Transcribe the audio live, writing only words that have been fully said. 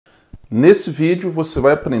Nesse vídeo você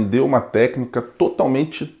vai aprender uma técnica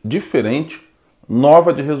totalmente diferente,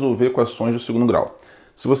 nova de resolver equações de segundo grau.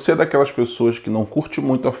 Se você é daquelas pessoas que não curte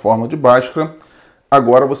muito a fórmula de Bhaskara,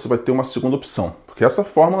 agora você vai ter uma segunda opção, porque essa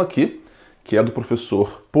fórmula aqui, que é do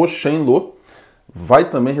professor Po-Shen Lo, vai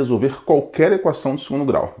também resolver qualquer equação de segundo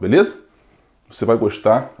grau, beleza? Você vai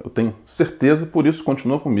gostar, eu tenho certeza, por isso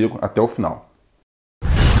continua comigo até o final.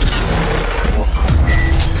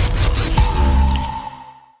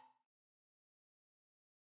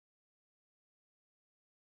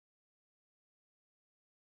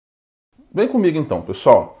 Vem comigo então,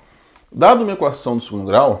 pessoal. Dado uma equação do segundo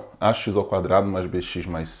grau, ax² mais bx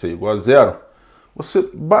mais c igual a zero, você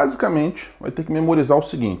basicamente vai ter que memorizar o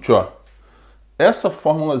seguinte, ó. Essa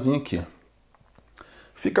formulazinha aqui.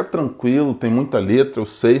 Fica tranquilo, tem muita letra, eu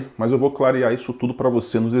sei, mas eu vou clarear isso tudo para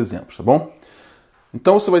você nos exemplos, tá bom?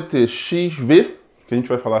 Então você vai ter xv, que a gente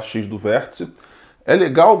vai falar x do vértice. É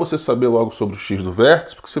legal você saber logo sobre o x do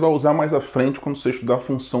vértice, porque você vai usar mais à frente quando você estudar a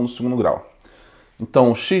função do segundo grau.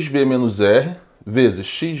 Então, xv menos r vezes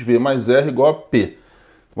xv mais r igual a p.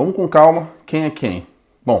 Vamos com calma, quem é quem?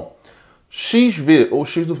 Bom, xv, ou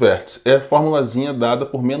x do vértice, é a formulazinha dada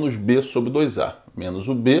por menos b sobre 2a. Menos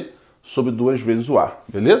o b sobre 2 vezes o a,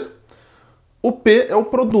 beleza? O p é o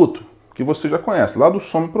produto, que você já conhece, lá do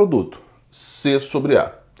soma e produto. C sobre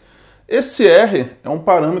a. Esse r é um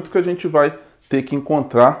parâmetro que a gente vai ter que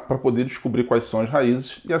encontrar para poder descobrir quais são as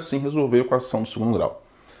raízes e assim resolver a equação do segundo grau.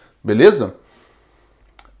 Beleza?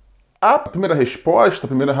 A primeira resposta, a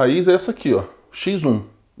primeira raiz é essa aqui, ó, x1,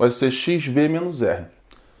 vai ser xv menos r.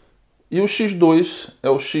 E o x2 é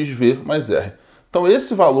o xv mais r. Então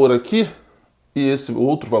esse valor aqui e esse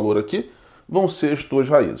outro valor aqui vão ser as duas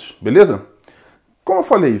raízes, beleza? Como eu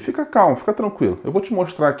falei, fica calmo, fica tranquilo. Eu vou te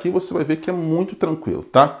mostrar aqui e você vai ver que é muito tranquilo,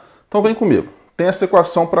 tá? Então vem comigo, tem essa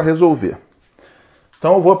equação para resolver.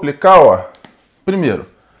 Então eu vou aplicar, ó, primeiro,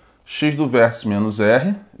 x do vértice menos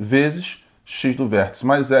r vezes x do vértice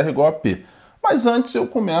mais r igual a p. Mas antes eu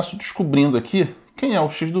começo descobrindo aqui quem é o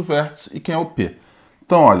x do vértice e quem é o p.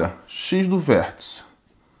 Então, olha, x do vértice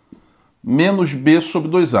menos b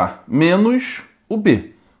sobre 2a, menos o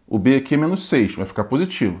b. O b aqui é menos 6, vai ficar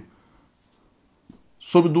positivo.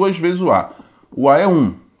 Sobre 2 vezes o a. O a é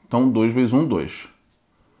 1, então 2 vezes 1, 2.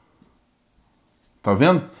 Tá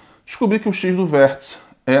vendo? Descobri que o x do vértice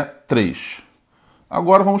é 3.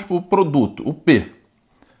 Agora vamos para o produto, o p.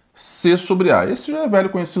 C sobre A. Esse já é velho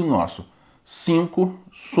conhecido nosso. 5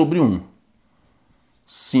 sobre 1.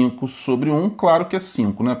 5 sobre 1, claro que é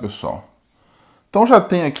 5, né, pessoal? Então já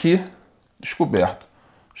tem aqui descoberto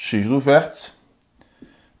x do vértice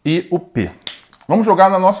e o P. Vamos jogar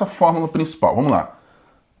na nossa fórmula principal. Vamos lá.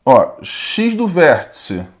 Ó, x do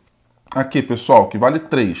vértice, aqui, pessoal, que vale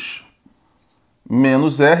 3,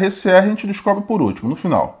 menos R, esse R a gente descobre por último, no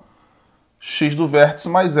final. X do vértice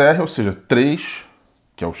mais R, ou seja, 3...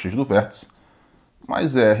 que é o x do vértice,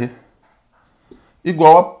 mais r,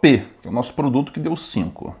 igual a p, que é o nosso produto que deu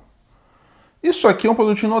 5. Isso aqui é um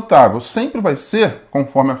produtinho notável. Sempre vai ser,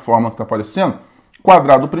 conforme a fórmula que está aparecendo,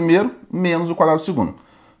 quadrado do primeiro menos o quadrado do segundo.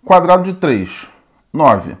 Quadrado de 3,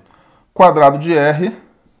 9. Quadrado de r,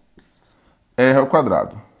 r ao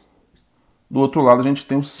quadrado. Do outro lado a gente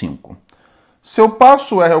tem o 5. Se eu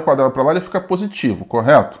passo o r ao quadrado para lá, ele fica positivo,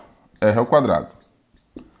 correto? R ao quadrado.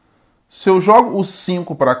 Se eu jogo o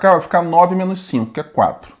 5 para cá, vai ficar 9 menos 5, que é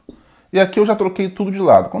 4. E aqui eu já troquei tudo de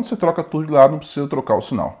lado. Quando você troca tudo de lado, não precisa trocar o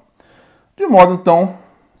sinal. De modo, então,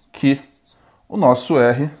 que o nosso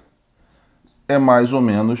R é mais ou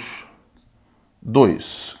menos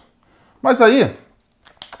 2. Mas aí,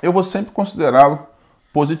 eu vou sempre considerá-lo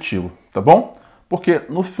positivo, tá bom? Porque,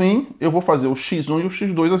 no fim, eu vou fazer o x1 e o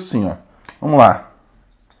x2 assim, ó. Vamos lá.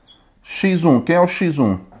 x1, quem é o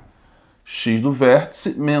x1? X do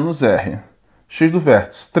vértice menos R. X do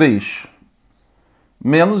vértice, 3.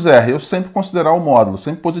 Menos R. Eu sempre considerar o módulo,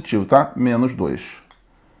 sempre positivo, tá? Menos 2.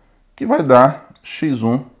 Que vai dar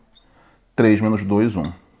x1, 3 menos 2, 1.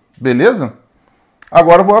 Beleza?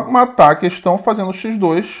 Agora eu vou matar a questão fazendo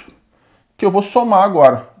x2, que eu vou somar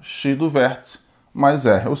agora. X do vértice mais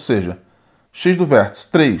R. Ou seja, x do vértice,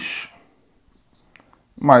 3.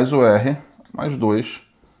 Mais o R, mais 2.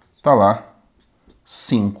 Tá lá,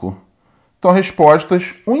 5. Então,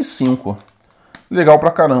 respostas 1 e 5. Legal pra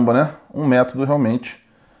caramba, né? Um método realmente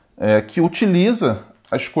que utiliza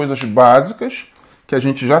as coisas básicas que a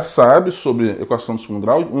gente já sabe sobre equação do segundo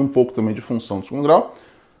grau, um pouco também de função do segundo grau,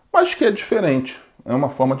 mas que é diferente. É uma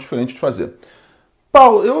forma diferente de fazer.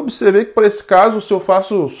 Paulo, eu observei que para esse caso, se eu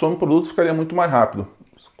faço soma e produto, ficaria muito mais rápido.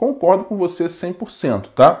 Concordo com você 100%,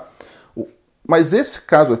 tá? Mas esse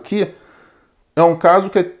caso aqui é um caso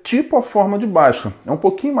que é tipo a forma de Bhaskara. É um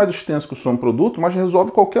pouquinho mais extenso que o soma-produto, mas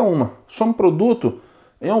resolve qualquer uma. Soma-produto,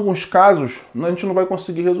 em alguns casos, a gente não vai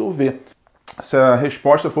conseguir resolver. Se a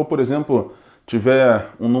resposta for, por exemplo, tiver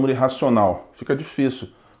um número irracional, fica difícil.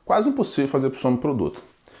 Quase impossível fazer para o soma-produto.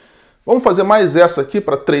 Vamos fazer mais essa aqui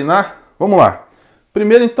para treinar? Vamos lá.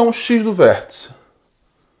 Primeiro, então, x do vértice.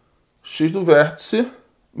 X do vértice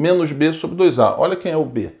menos b sobre 2a. Olha quem é o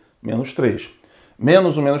b. Menos 3.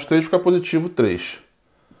 Menos o menos 3 fica positivo 3.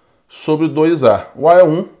 Sobre 2a. O a é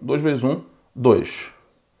 1. 2 vezes 1, 2.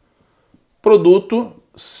 Produto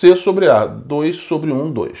c sobre a. 2 sobre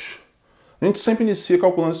 1, 2. A gente sempre inicia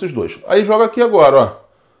calculando esses dois. Aí joga aqui agora, ó.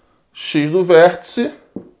 X do vértice,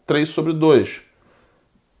 3 sobre 2.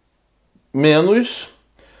 Menos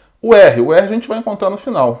o R. O R a gente vai encontrar no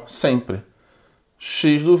final, sempre.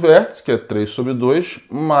 X do vértice, que é 3 sobre 2,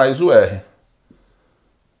 mais o R.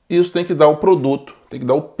 Isso tem que dar o produto, tem que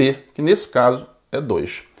dar o P, que nesse caso é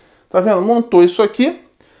 2. Tá vendo? Montou isso aqui.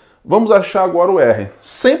 Vamos achar agora o R.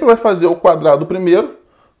 Sempre vai fazer o quadrado primeiro.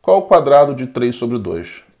 Qual o quadrado de 3 sobre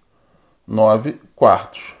 2? 9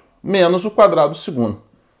 quartos. Menos o quadrado segundo.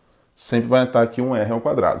 Sempre vai estar aqui um R ao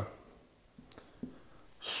quadrado.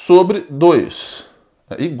 Sobre 2.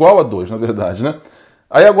 É igual a 2, na verdade, né?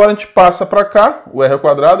 Aí agora a gente passa para cá. O R ao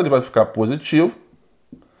quadrado ele vai ficar positivo.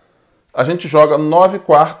 A gente joga 9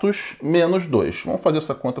 quartos menos 2. Vamos fazer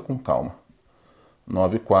essa conta com calma.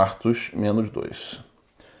 9 quartos menos 2.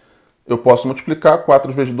 Eu posso multiplicar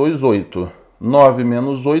 4 vezes 2, 8. 9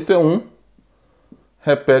 menos 8 é 1.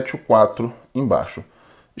 Repete o 4 embaixo.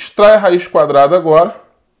 Extrai a raiz quadrada agora.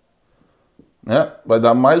 Né? Vai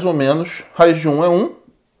dar mais ou menos. Raiz de 1 é 1.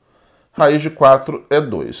 Raiz de 4 é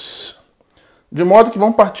 2. De modo que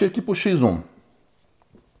vamos partir aqui para o x1.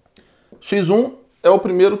 x1 é o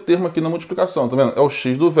primeiro termo aqui na multiplicação. Tá vendo? É o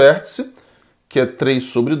x do vértice, que é 3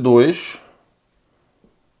 sobre 2.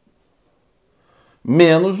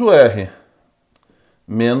 Menos o R.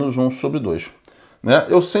 Menos 1 sobre 2. Né?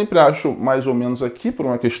 Eu sempre acho mais ou menos aqui, por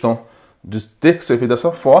uma questão de ter que ser feito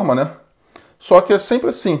dessa forma, né? Só que é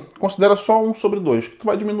sempre assim, considera só 1 sobre 2, que tu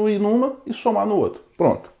vai diminuir numa e somar no outro.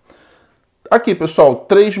 Pronto. Aqui, pessoal,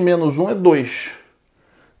 3 menos 1 é 2.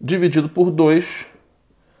 Dividido por 2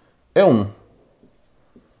 é 1.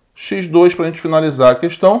 x2, para a gente finalizar a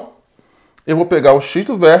questão, eu vou pegar o x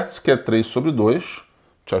do vértice, que é 3 sobre 2,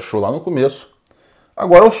 te achou lá no começo.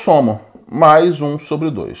 Agora eu somo mais 1 sobre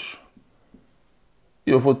 2.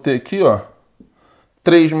 E eu vou ter aqui, ó,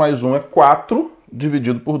 3 mais 1 é 4,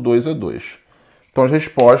 dividido por 2 é 2. Então as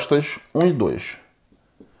respostas 1 e 2.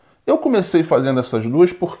 Eu comecei fazendo essas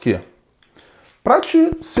duas por quê? Para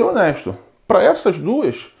te ser honesto, para essas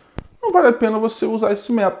duas, não vale a pena você usar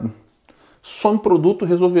esse método. Soma e produto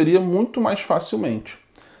resolveria muito mais facilmente.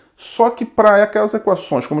 Só que para aquelas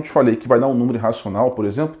equações, como eu te falei, que vai dar um número irracional, por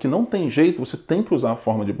exemplo, que não tem jeito, você tem que usar a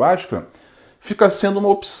forma de Bhaskara, fica sendo uma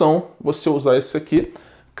opção você usar esse aqui,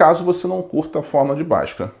 caso você não curta a forma de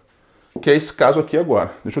Bhaskara. Que é esse caso aqui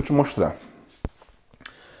agora. Deixa eu te mostrar.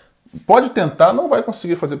 Pode tentar, não vai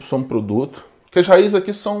conseguir fazer por soma e produto, porque as raízes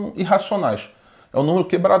aqui são irracionais. É um número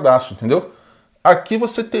quebradaço, entendeu? Aqui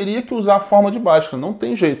você teria que usar a forma de Bhaskara, não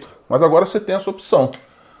tem jeito. Mas agora você tem essa opção.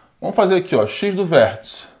 Vamos fazer aqui, ó, x do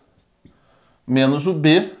vértice menos o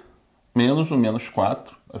b, menos o menos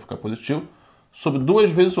 4, vai ficar positivo, sobre 2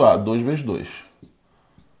 vezes o a, 2 vezes 2.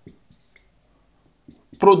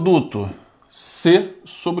 Produto c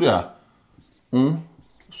sobre a, 1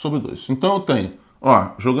 sobre 2. Então eu tenho,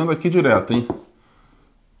 ó, jogando aqui direto, hein?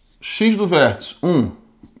 X do vértice, 1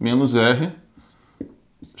 menos r,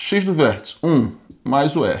 x do vértice, 1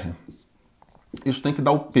 mais o r. Isso tem que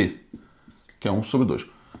dar o p, que é 1 sobre 2.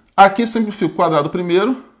 Aqui simplifico o quadrado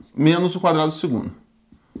primeiro, menos o quadrado segundo,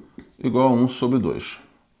 igual a 1 sobre 2.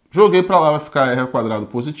 Joguei para lá, vai ficar r ao quadrado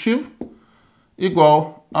positivo,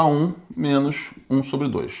 igual a 1 menos 1 sobre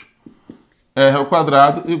 2. R ao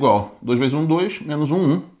quadrado igual 2 vezes 1, 2, menos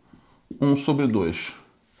 1, 1 sobre 2.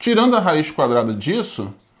 Tirando a raiz quadrada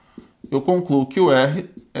disso, eu concluo que o R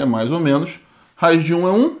é mais ou menos, raiz de 1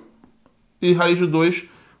 é 1, e raiz de 2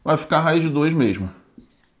 vai ficar raiz de 2 mesmo.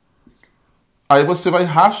 Aí você vai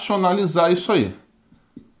racionalizar isso aí,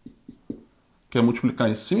 que é multiplicar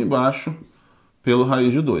em cima e embaixo pelo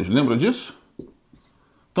raiz de 2. Lembra disso?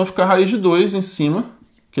 Então fica raiz de 2 em cima,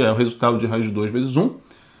 que é o resultado de raiz de 2 vezes 1,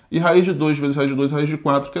 e raiz de 2 vezes raiz de 2, raiz de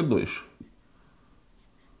 4, que é 2.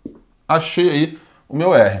 Achei aí o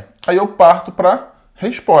meu R. Aí eu parto para a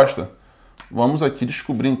resposta. Vamos aqui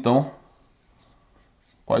descobrir, então,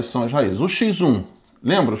 quais são as raízes. O x1,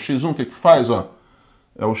 lembra? O x1 o que faz? Ó?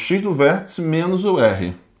 É o x do vértice menos o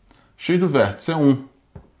R. X do vértice é 1.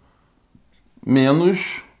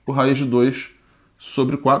 Menos o raiz de 2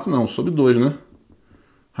 sobre 4, não, sobre 2, né?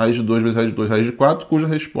 Raiz de 2 vezes raiz de 2, raiz de 4, cuja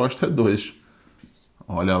resposta é 2.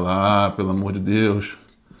 Olha lá, pelo amor de Deus.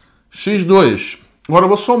 x2. Agora eu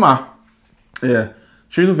vou somar.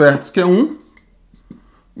 X do vértice, que é 1,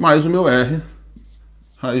 mais o meu r,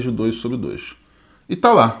 raiz de 2 sobre 2. E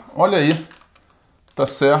tá lá, olha aí, tá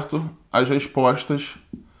certo, as respostas,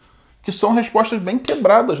 que são respostas bem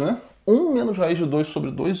quebradas, né? 1 menos raiz de 2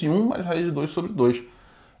 sobre 2 e 1 mais raiz de 2 sobre 2.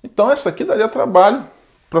 Então essa aqui daria trabalho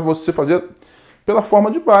para você fazer pela forma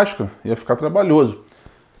de Bhaskara, ia ficar trabalhoso.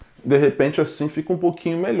 De repente assim fica um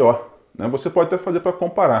pouquinho melhor, né? Você pode até fazer para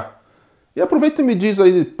comparar. E aproveita e me diz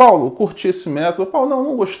aí, Paulo, curti esse método? Paulo,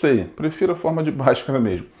 não gostei, prefiro a forma de Bhaskara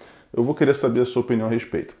mesmo. Eu vou querer saber a sua opinião a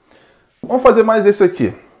respeito. Vamos fazer mais esse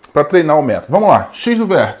aqui, para treinar o método. Vamos lá, x do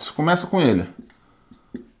vértice, começa com ele.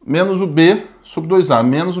 Menos o b sobre 2a,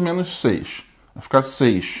 menos o menos 6. Vai ficar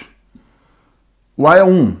 6. O a é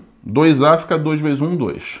 1. 2a fica 2 vezes 1,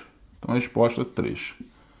 2. Então a resposta é 3.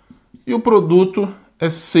 E o produto é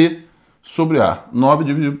c sobre a. 9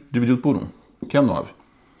 dividido por 1, que é 9.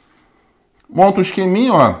 Monta o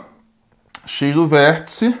esqueminha, ó. X do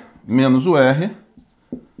vértice menos o r.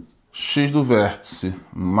 X do vértice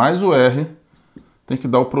mais o r tem que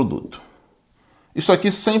dar o produto. Isso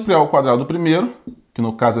aqui sempre é ao quadrado do primeiro, que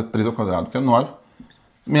no caso é 3 ao quadrado, que é 9,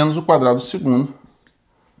 menos o quadrado do segundo,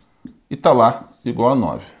 e está lá igual a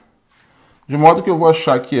 9. De modo que eu vou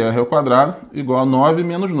achar que r ao quadrado igual a 9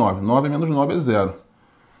 menos 9. 9 menos 9 é 0.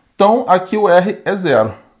 Então, aqui o r é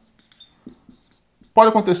 0. Pode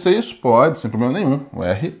acontecer isso? Pode, sem problema nenhum. O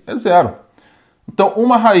r é 0. Então,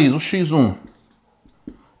 uma raiz, o x1,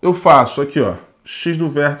 eu faço aqui, ó, x do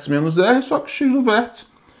vértice menos r, só que x do vértice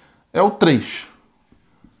é o 3.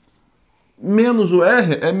 Menos o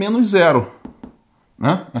r é menos 0.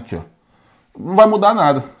 Né? Aqui, ó. Não vai mudar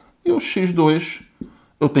nada. E o x2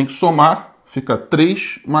 eu tenho que somar, fica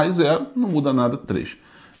 3 mais 0, não muda nada, 3.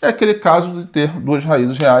 É aquele caso de ter duas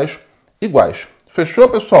raízes reais iguais. Fechou,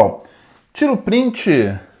 pessoal? Tira o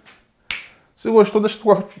print. Se gostou, deixa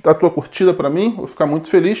a tua curtida para mim, vou ficar muito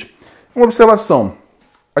feliz. Uma observação.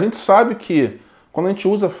 A gente sabe que quando a gente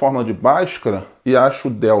usa a fórmula de Bhaskara e acha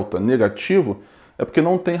o delta negativo, é porque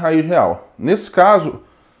não tem raiz real. Nesse caso,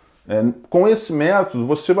 com esse método,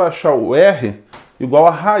 você vai achar o r igual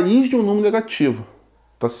a raiz de um número negativo.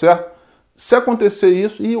 Tá certo? Se acontecer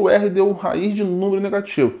isso, e o r deu raiz de um número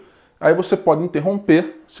negativo, aí você pode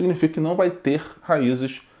interromper, significa que não vai ter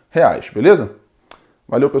raízes reais, beleza?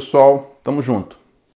 Valeu, pessoal. Tamo junto.